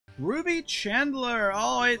Groovy Chandelure!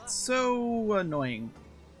 Oh, it's so annoying.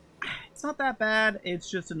 It's not that bad, it's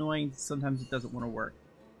just annoying. Sometimes it doesn't want to work.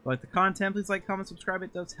 But the content, please like, comment, subscribe.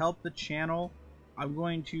 It does help the channel. I'm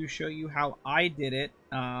going to show you how I did it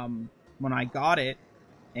when I got it.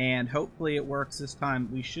 And hopefully it works this time.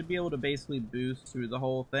 We should be able to basically boost through the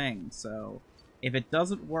whole thing. So if it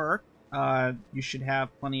doesn't work, you should have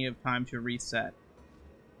plenty of time to reset.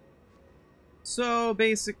 So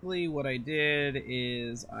basically what I did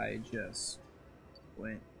is I just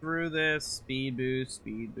went through this. Speed boost,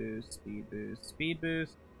 speed boost, speed boost, speed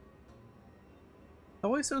boost. It's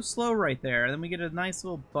always so slow right there. And then we get a nice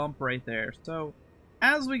little bump right there. So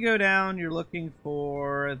as we go down, you're looking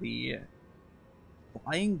for the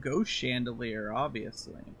Flying Ghost Chandelier,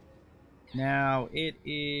 obviously. Now, it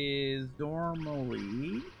is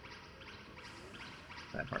normally...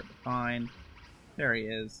 that hard to find. There he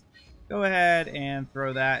is. Go ahead and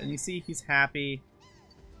throw that. And you see he's happy.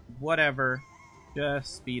 Whatever.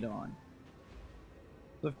 Just speed on.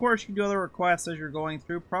 So, of course, you can do other requests as you're going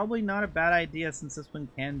through. Probably not a bad idea since this one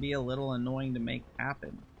can be a little annoying to make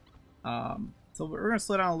happen. So we're going to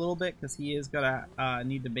slow down a little bit because he is going to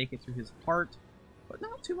need to make it through his part. But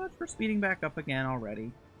not too much for speeding back up again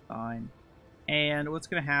already. Fine. And what's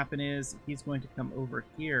going to happen is he's going to come over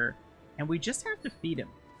here. And we just have to feed him.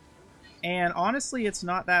 And honestly, it's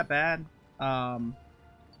not that bad. The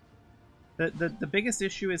biggest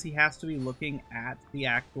issue is he has to be looking at the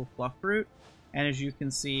actual fluff fruit. And as you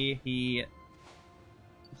can see, he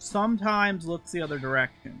sometimes looks the other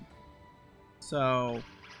direction. So,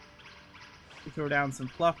 we throw down some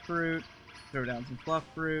fluff fruit. Throw down some fluff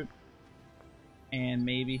fruit. And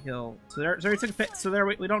maybe he'll... So he took a pic. So there,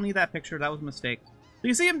 we don't need that picture. That was a mistake. So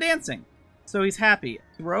you see him dancing. So he's happy.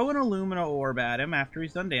 Throw an Illumina orb at him after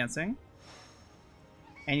he's done dancing.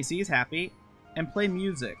 And you see he's happy. And play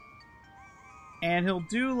music. And he'll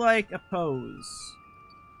do like a pose.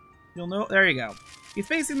 You'll know... There you go. He's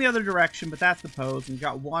facing the other direction, but that's the pose. And he's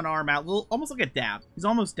got one arm out. Almost like a dab. He's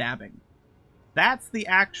almost dabbing. That's the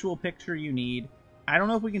actual picture you need. I don't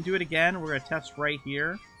know if we can do it again. We're going to test right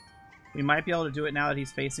here. We might be able to do it now that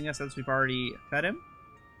he's facing us, since we've already fed him.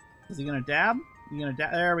 Is he going to dab?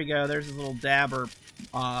 There we go. There's his little dabber.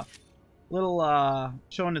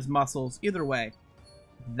 Showing his muscles. Either way,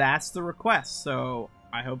 that's the request. So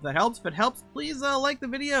I hope that helps. If it helps, please like the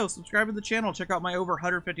video, subscribe to the channel, check out my over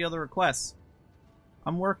 150 other requests.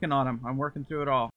 I'm working on them. I'm working through it all.